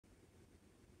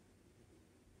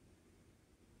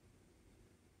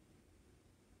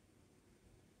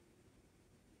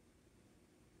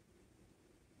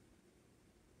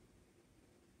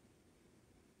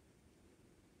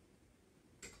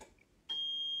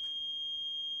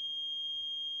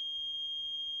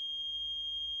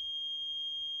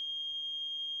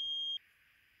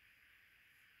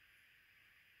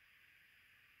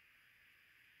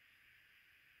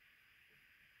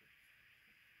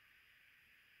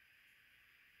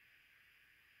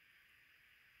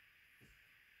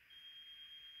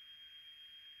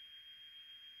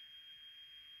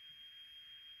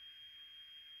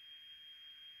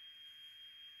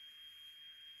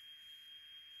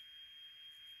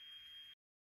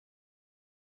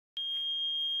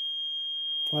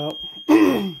Well,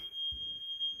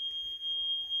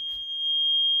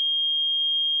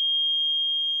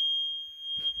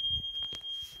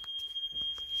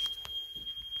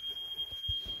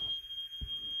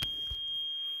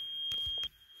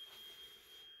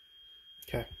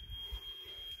 okay.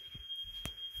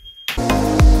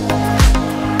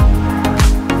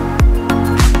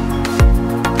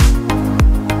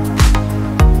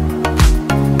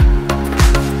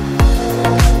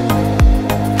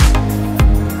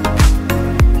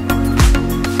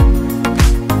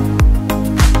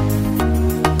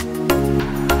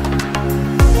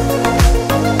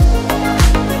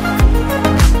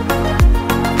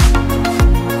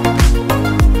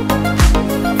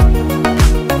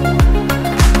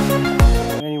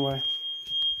 Anyway,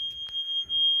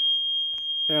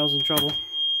 panel's in trouble.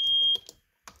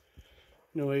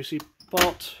 No AC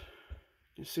fault.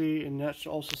 You see, and that's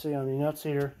also say on the nuts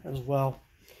heater as well.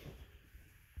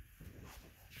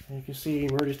 And you can see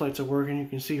emergency lights are working. You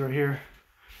can see right here,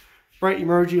 bright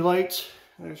emergency lights.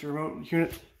 There's your remote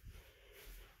unit.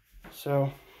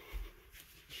 So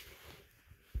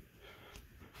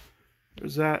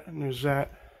there's that, and there's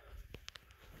that.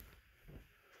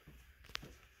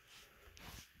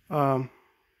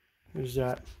 There's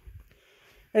that.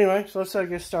 Anyway, so let's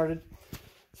get started.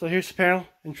 So here's the panel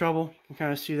in trouble. You can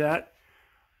kind of see that.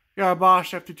 Got a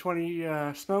Bosch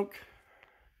F220 smoke.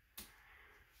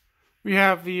 We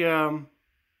have the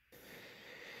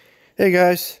hey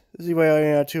guys, this is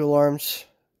EYI 2 alarms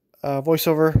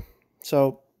voiceover.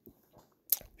 So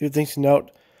a few things to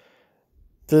note.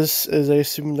 This is a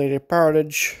simulated power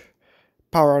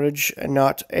outage and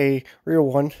not a real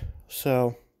one.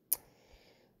 So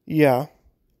yeah.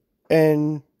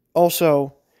 And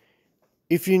also,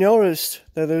 if you noticed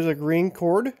that there's a green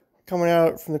cord coming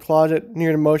out from the closet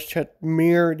near the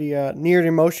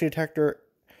motion detector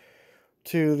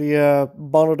to the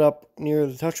bundled up near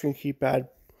the touchscreen keypad,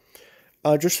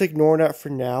 just ignore that for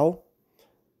now.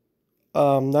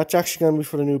 That's actually going to be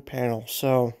for the new panel.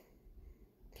 So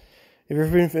if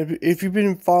you've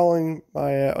been following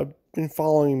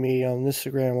me on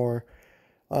Instagram or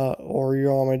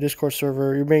you're on my Discord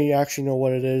server, you may actually know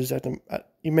what it is. But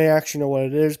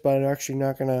I'm actually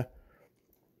not gonna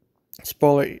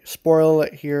spoil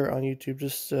it here on YouTube.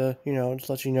 Just just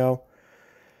let you know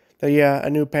that yeah, a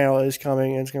new panel is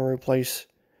coming and it's gonna replace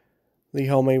the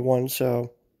homemade one.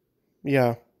 So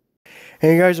yeah,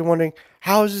 and you guys are wondering,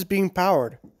 how is this being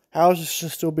powered? How is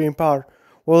this still being powered?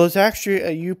 Well, it's actually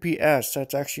a UPS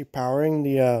that's actually powering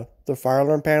the fire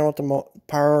alarm panel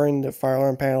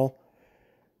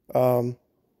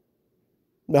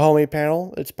The homemade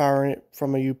panel, it's powering it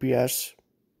from a UPS.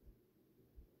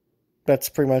 That's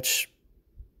pretty much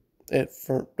it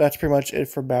for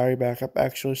battery backup,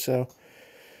 actually. So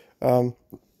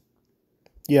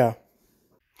yeah.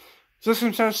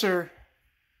 System sensor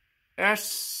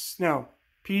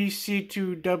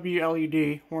PC2W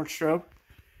LED orange strobe.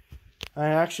 I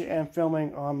actually am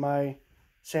filming on my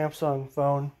Samsung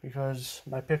phone because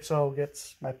my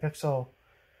Pixel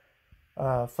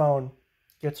phone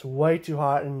gets way too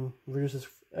hot and reduces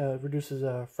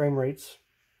frame rates.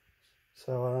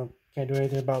 So can't do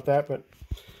anything about that. But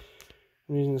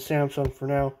I'm using the Samsung for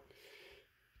now.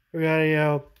 We got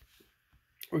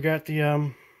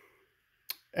the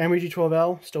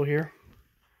MEG12L still here.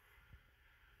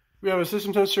 We have a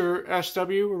system sensor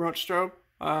SW remote strobe,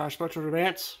 Spectral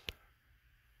Advance,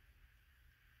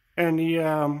 and the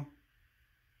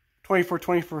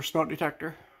 2424 smoke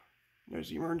detector. There's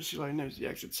the emergency light, and there's the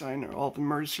exit sign. They're all in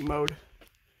emergency mode.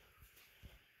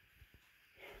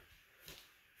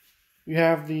 We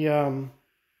have the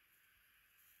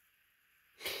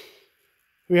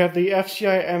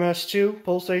FCI MS2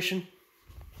 pull station.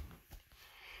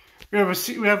 We have a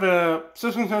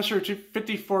system sensor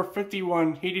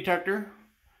 5451 heat detector,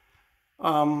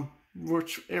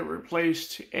 which it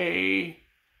replaced a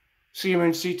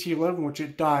Siemens CT11, which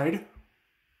it died,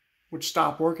 which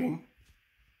stopped working.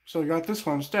 So we got this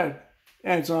one instead,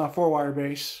 and it's on a 4-wire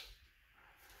base.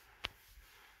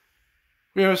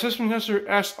 We have a system sensor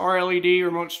SR-LED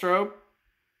remote strobe.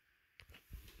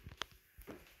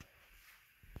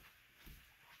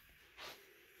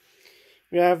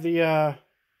 We have the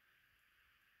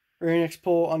Rainix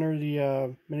pull under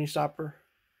the mini stopper.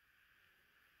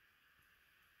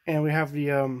 And we have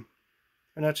the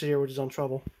nuts here, which is on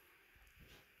trouble.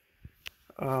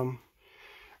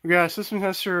 We got a system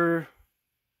sensor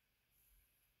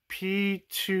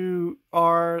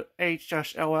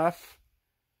P2RH-LF.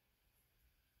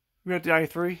 We got the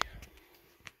i3.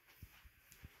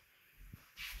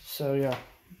 So yeah.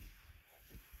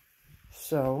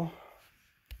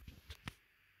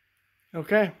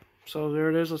 Okay. so there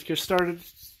it is. Let's get started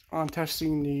on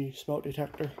testing the smoke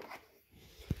detector,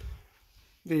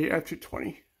 the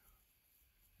F220.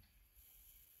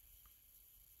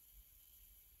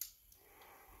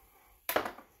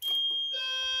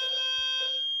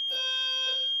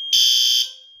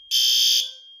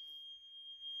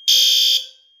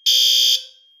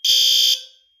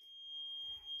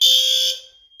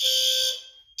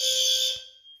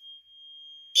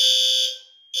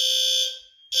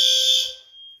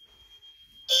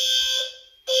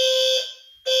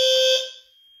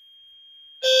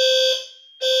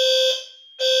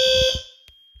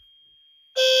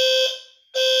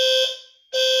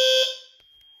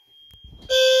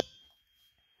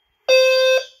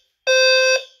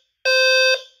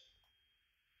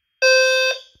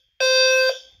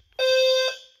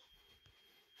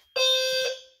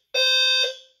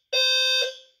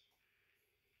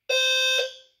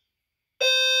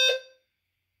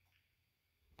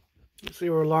 You see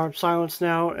we're alarm silenced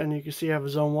now, and you can see I have a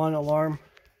zone 1 alarm.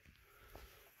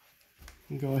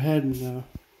 You can go ahead and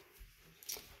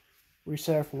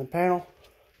reset it from the panel.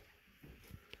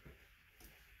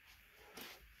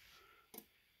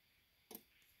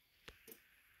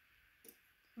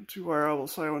 Two-wire elbow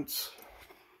silence.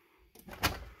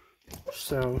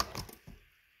 So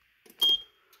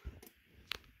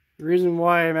the reason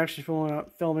why I'm actually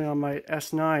filming on my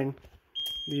S9,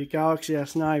 the Galaxy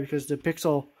S9, because the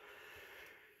Pixel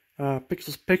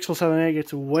 7a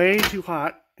gets way too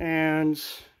hot and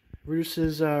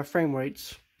reduces frame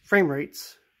rates.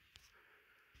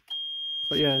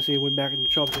 But yeah, see, it went back into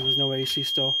trouble because there's no AC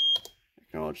still.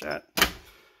 Acknowledge that.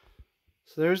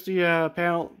 So there's the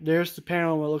panel. There's the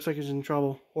panel that looks like it's in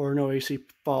trouble or no AC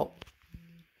fault.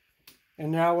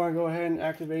 And now we're going to go ahead and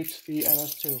activate the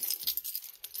NS2.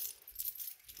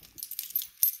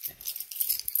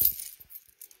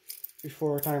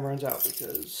 Before our time runs out,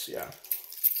 because, yeah.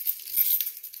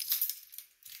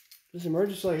 This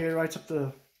emergency light here lights up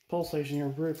the pulse station here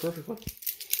very perfectly.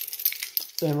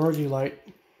 The emergency light.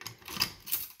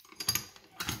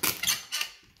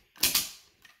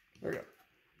 There we go.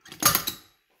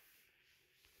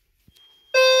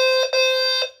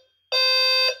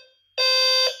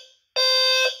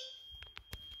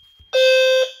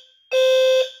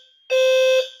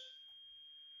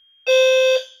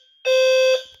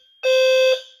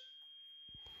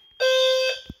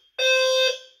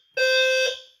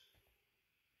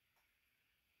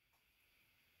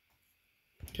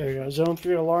 Okay, we got a zone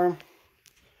 3 alarm.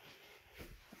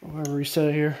 I'm going to reset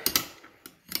it here.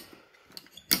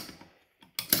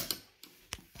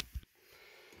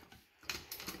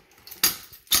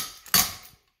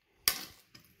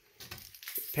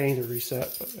 Pain to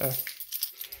reset, but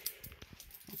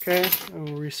okay, and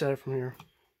we'll reset it from here.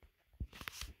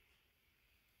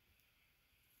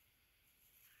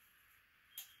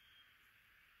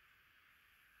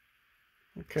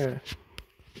 Okay.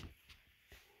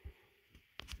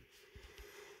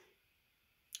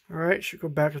 Alright, should go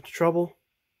back into trouble.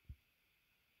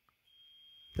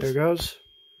 There it goes.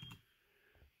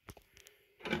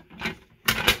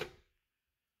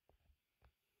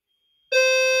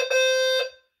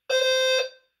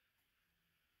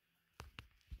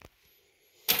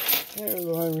 Okay, we'll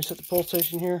go ahead and reset the pulse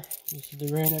station here. This is the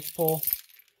RANX pole.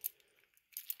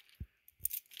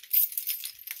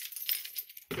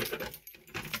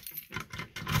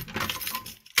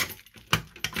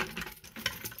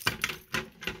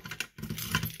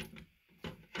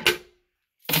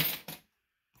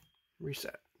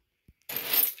 Reset.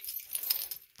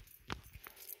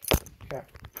 Okay.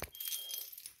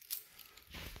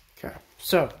 Okay.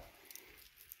 So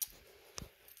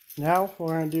now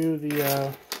we're going to do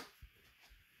the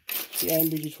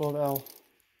NBG12L.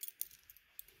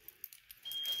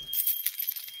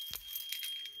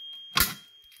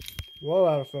 Whoa,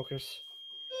 out of focus.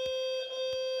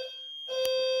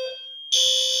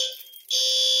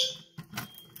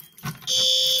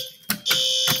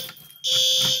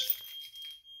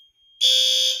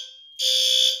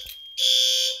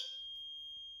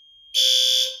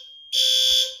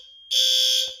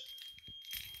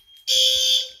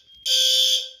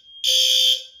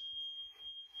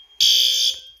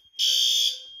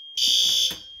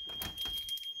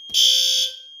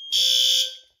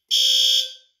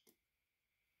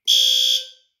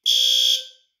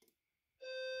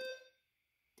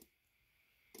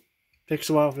 Takes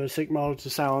a while for the sync model to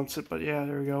silence it, but yeah,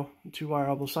 there we go. Two-wire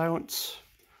elbow silence.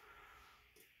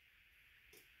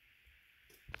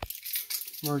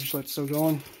 Emergency light's still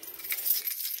going.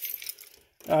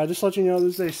 Just to let you know,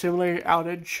 this is a simulated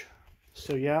outage.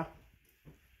 So yeah.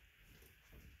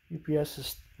 UPS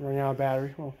is running out of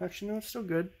battery. Well, actually, no, it's still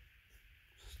good.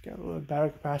 got a little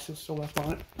battery capacity still left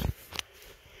on it.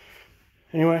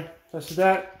 Anyway, tested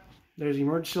that. There's the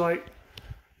emergency light.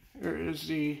 There is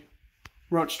the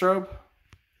remote strobe.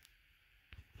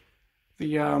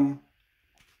 The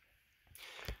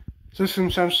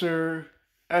system sensor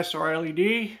SR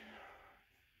LED.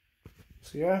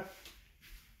 So yeah.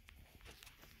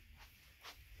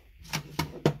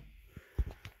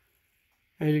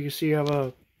 As you can see, I have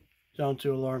a down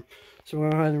to alarm. So I'm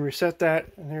going to go ahead and reset that.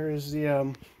 And here is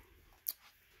the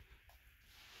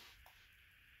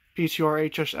PTR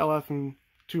HSLF and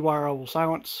 2-wire oval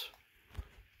silence.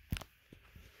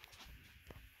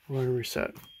 I'm going to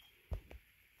reset.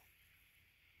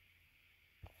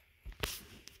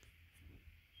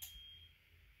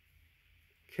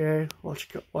 Okay,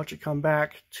 watch it come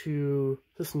back to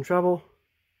system treble.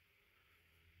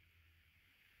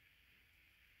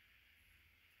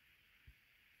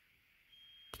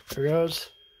 There it goes.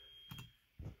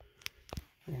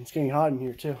 And it's getting hot in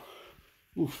here too.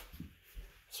 Oof.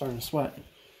 Starting to sweat.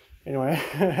 Anyway.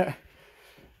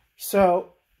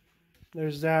 So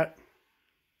there's that.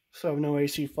 So no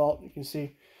AC fault, you can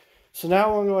see. So now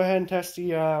we're going to go ahead and test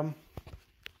the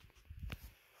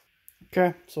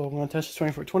okay, so I'm going to test the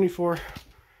 2424.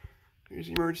 Here's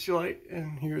the emergency light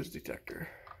and here's the detector.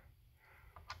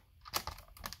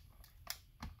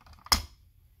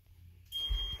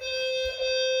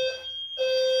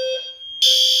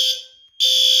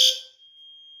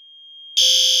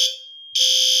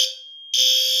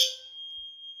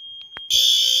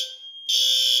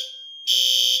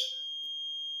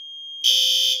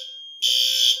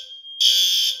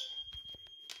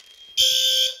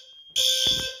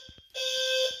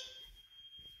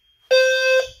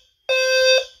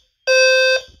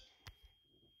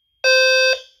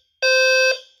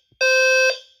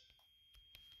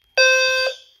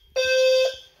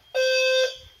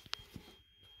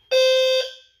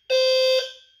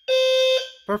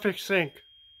 Perfect sync.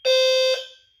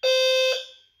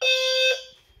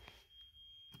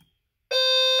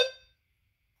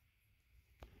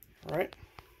 All right.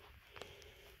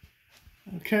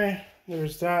 Okay,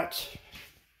 there's that.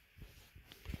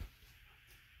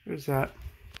 There's that.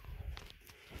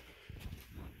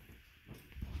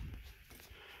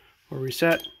 We'll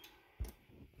reset.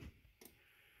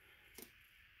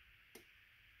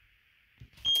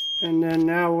 And then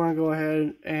now we're going to go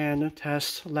ahead and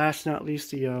test, last but not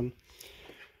least, the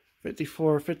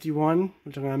 5451,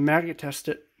 which I'm going to magnet test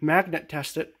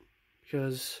it,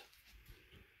 because,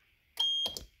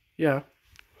 yeah.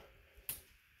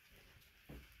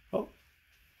 Oh.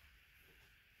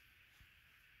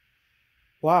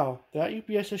 Wow, that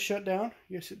UPS just shut down?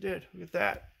 Yes, it did. Look at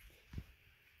that.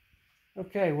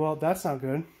 Okay, well, that's not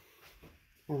good.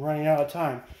 We're running out of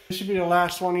time. This should be the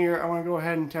last one here. I want to go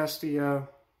ahead and test the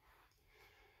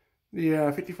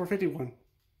 5451.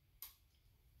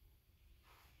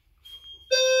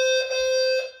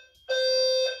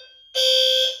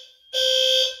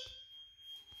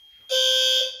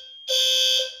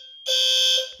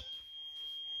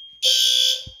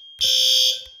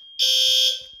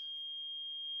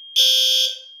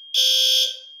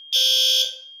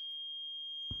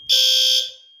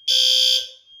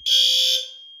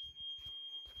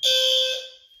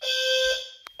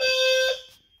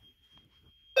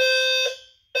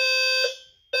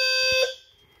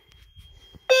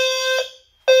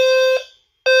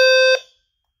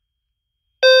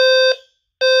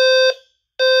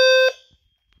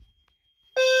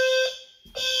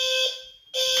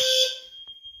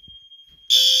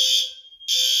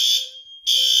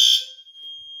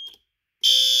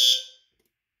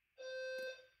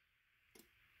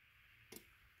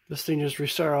 This thing just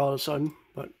restarted all of a sudden,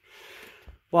 but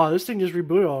wow, this thing just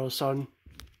rebooted all of a sudden.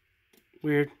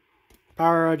 Weird.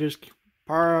 Power outages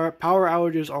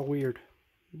are weird.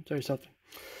 Let me tell you something.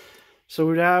 So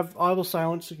we'd have audible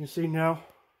silence, you can see now.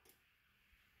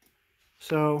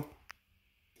 So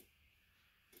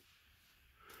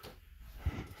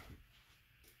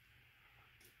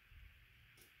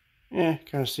yeah,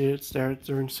 kind of see it. It's there.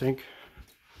 They're in sync.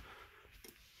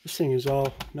 This thing is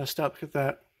all messed up. Look at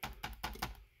that.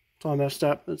 It's all messed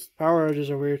up. This power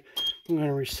outages are weird. I'm going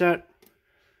to reset.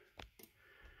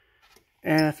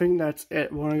 And I think that's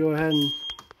it. We're going to go ahead and...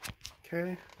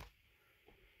 Okay.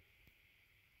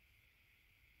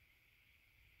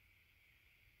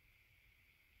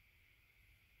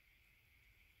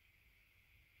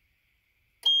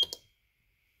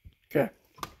 Okay.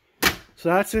 So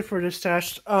that's it for this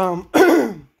test.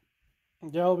 There'll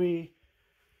be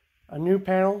a new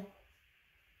panel.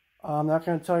 I'm not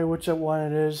going to tell you which one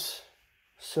it is,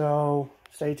 so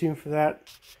stay tuned for that.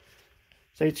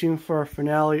 stay tuned for a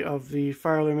finale of the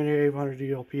Fire Eliminator 800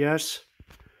 DLPS.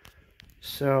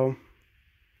 So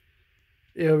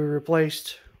it'll be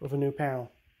replaced with a new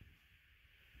panel.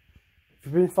 If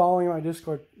you've been following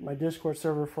my Discord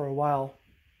server for a while,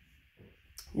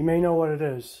 you may know what it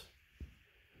is.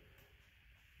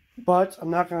 But I'm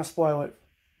not going to spoil it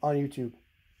on YouTube,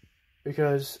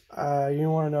 because you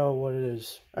want to know what it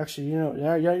is. Actually, you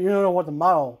don't know what the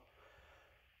model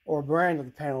or brand of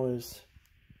the panel is.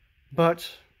 But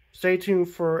stay tuned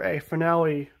for a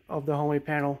finale of the homemade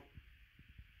panel,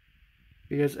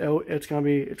 because it's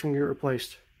gonna get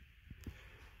replaced.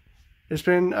 It's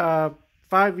been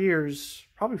 5 years,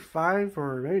 probably 5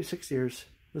 or maybe 6 years.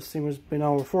 This thing has been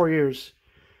over 4 years,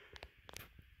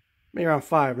 maybe around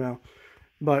 5 now.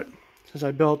 But since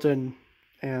I built it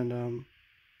and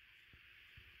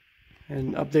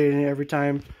updating it every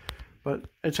time, but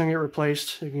it's gonna get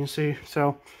replaced, you can see.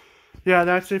 So yeah,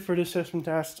 that's it for this system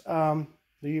test. The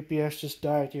UPS just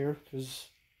died here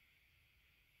because,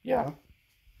 yeah,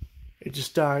 it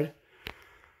just died.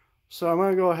 So I'm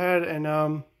gonna go ahead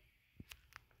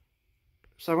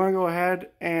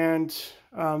and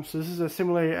so this is a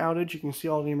simulated outage. You can see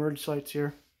all the emergency lights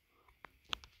here.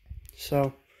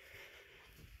 So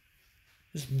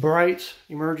this bright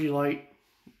emergency light.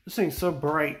 This thing's so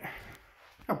bright.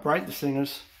 Look how bright this thing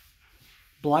is.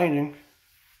 Blinding.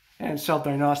 And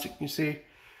self-diagnostic. You see,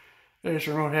 there's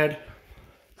your remote head.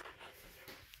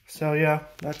 So yeah,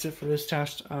 that's it for this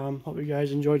test. Hope you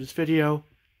guys enjoyed this video.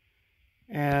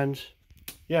 And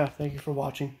yeah, thank you for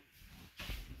watching.